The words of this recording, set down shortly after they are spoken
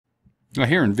Now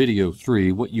here in video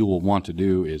 3, what you will want to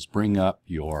do is bring up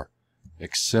your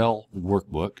Excel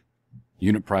workbook,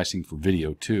 unit pricing for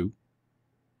video 2.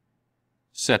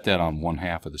 Set that on one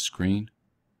half of the screen.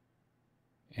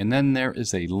 And then there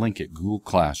is a link at Google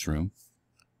Classroom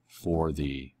for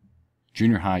the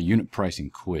junior high unit pricing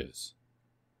quiz.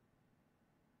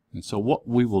 And so what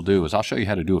we will do is I'll show you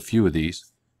how to do a few of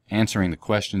these, answering the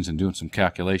questions and doing some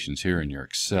calculations here in your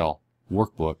Excel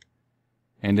workbook,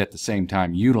 and at the same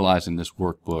time utilizing this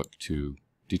workbook to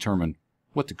determine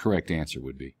what the correct answer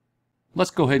would be.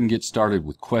 Let's go ahead and get started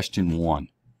with question 1.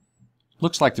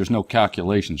 Looks like there's no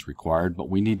calculations required, but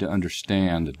we need to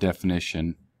understand the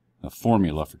definition, the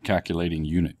formula for calculating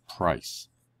unit price.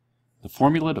 The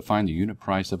formula to find the unit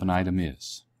price of an item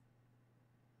is,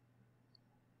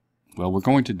 well, we're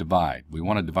going to divide. We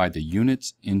want to divide the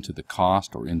units into the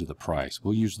cost or into the price.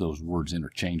 We'll use those words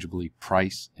interchangeably,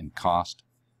 price and cost,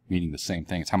 meaning the same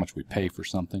thing. It's how much we pay for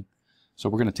something. So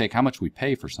we're going to take how much we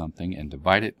pay for something and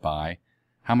divide it by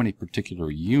how many particular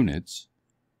units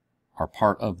are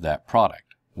part of that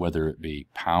product, whether it be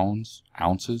pounds,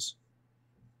 ounces,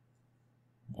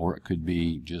 or it could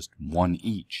be just one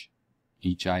each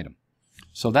item.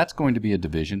 So that's going to be a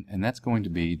division, and that's going to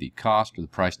be the cost or the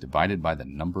price divided by the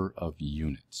number of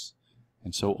units.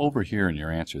 And so over here in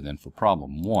your answer then for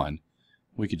problem 1,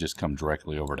 we could just come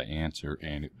directly over to answer,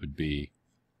 and it would be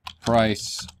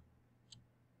price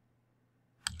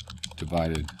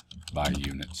divided by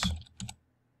units.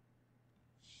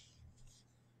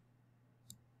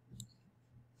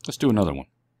 Let's do another one.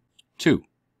 2.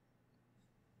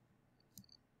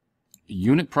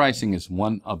 Unit pricing is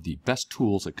one of the best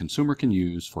tools a consumer can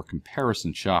use for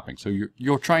comparison shopping. So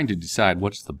you're trying to decide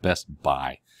what's the best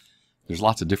buy. There's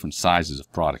lots of different sizes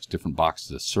of products, different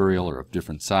boxes of cereal are of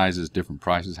different sizes, different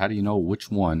prices. How do you know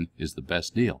which one is the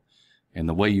best deal? And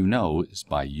the way you know is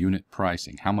by unit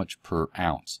pricing. How much per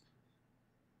ounce?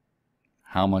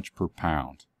 How much per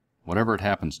pound? Whatever it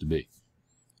happens to be.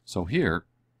 So here,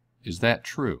 is that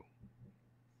true?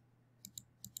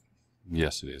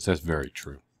 Yes, it is. That's very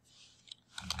true.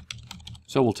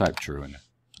 So we'll type true in there.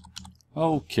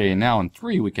 Okay, now in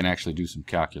 3 we can actually do some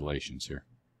calculations here.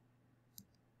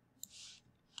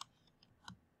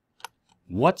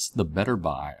 What's the better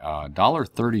buy?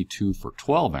 $1.32 for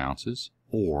 12 ounces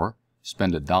or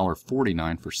spend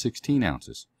 $1.49 for 16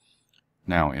 ounces?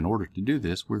 Now in order to do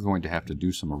this, we're going to have to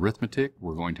do some arithmetic.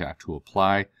 We're going to have to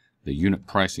apply the unit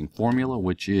pricing formula,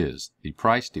 which is the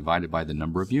price divided by the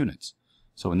number of units.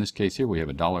 So in this case here we have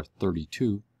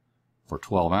 $1.32 for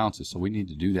 12 ounces, so we need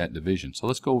to do that division. So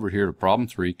let's go over here to problem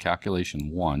 3,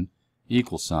 calculation 1,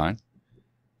 equal sign,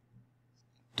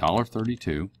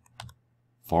 $1.32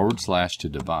 / to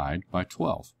divide by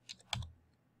 12.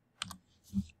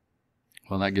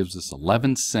 Well, that gives us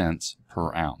 11 cents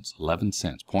per ounce. 11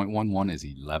 cents. 0.11 is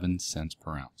 11 cents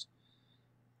per ounce.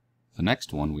 The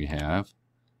next one we have,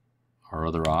 our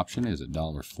other option is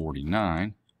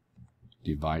 $1.49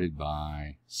 divided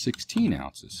by 16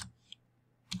 ounces.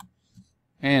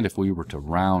 And if we were to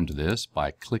round this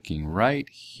by clicking right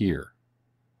here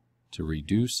to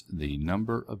reduce the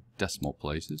number of decimal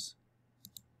places,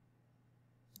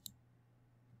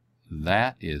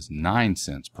 that is 9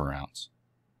 cents per ounce.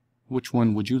 Which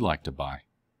one would you like to buy?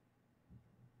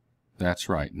 That's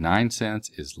right, 9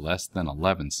 cents is less than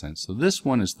 11 cents. So this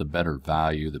one is the better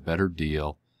value, the better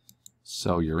deal.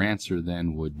 So your answer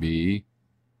then would be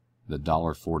the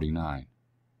 $1.49.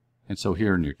 And so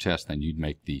here in your test then you'd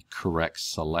make the correct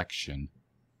selection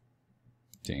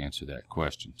to answer that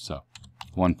question. So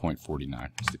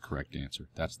 1.49 is the correct answer.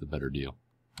 That's the better deal.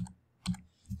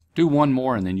 Do one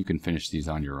more and then you can finish these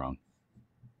on your own.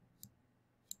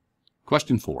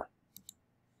 Question 4.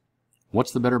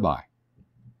 What's the better buy?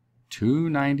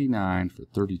 $2.99 for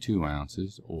 32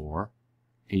 ounces or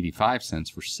 85 cents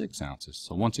for 6 ounces.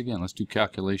 So once again, let's do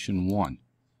calculation 1.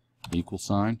 Equal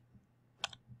sign,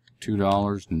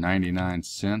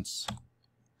 $2.99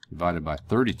 divided by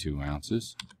 32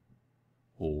 ounces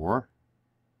or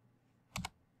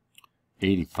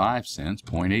 85 cents,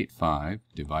 0.85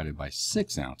 divided by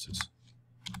 6 ounces.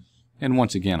 And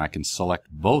once again, I can select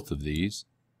both of these,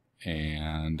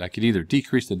 and I could either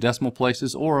decrease the decimal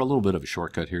places or a little bit of a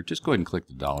shortcut here. Just go ahead and click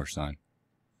the dollar sign.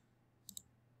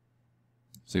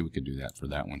 See, we could do that for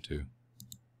that one too.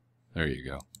 There you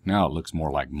go. Now it looks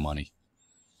more like money.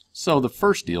 So the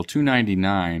first deal,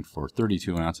 $2.99 for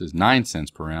 32 ounces, 9 cents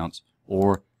per ounce,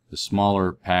 or the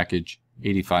smaller package,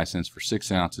 85 cents for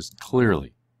 6 ounces,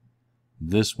 clearly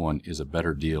this one is a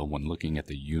better deal when looking at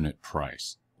the unit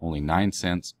price. Only 9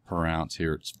 cents per ounce.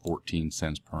 Here it's 14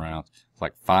 cents per ounce. It's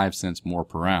like 5 cents more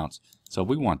per ounce. So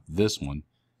we want this one.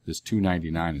 This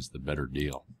 $2.99 is the better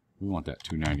deal. We want that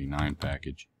 $2.99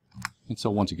 package. And so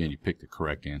once again, you pick the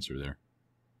correct answer there.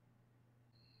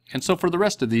 And so for the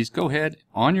rest of these, go ahead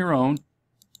on your own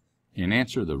and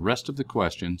answer the rest of the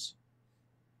questions.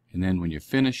 And then when you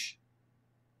finish,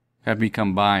 have me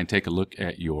come by and take a look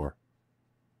at your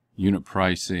unit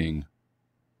pricing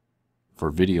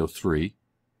for video 3.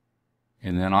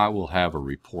 And then I will have a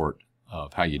report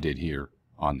of how you did here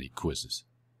on the quizzes.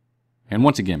 And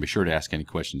once again, be sure to ask any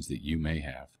questions that you may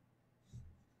have.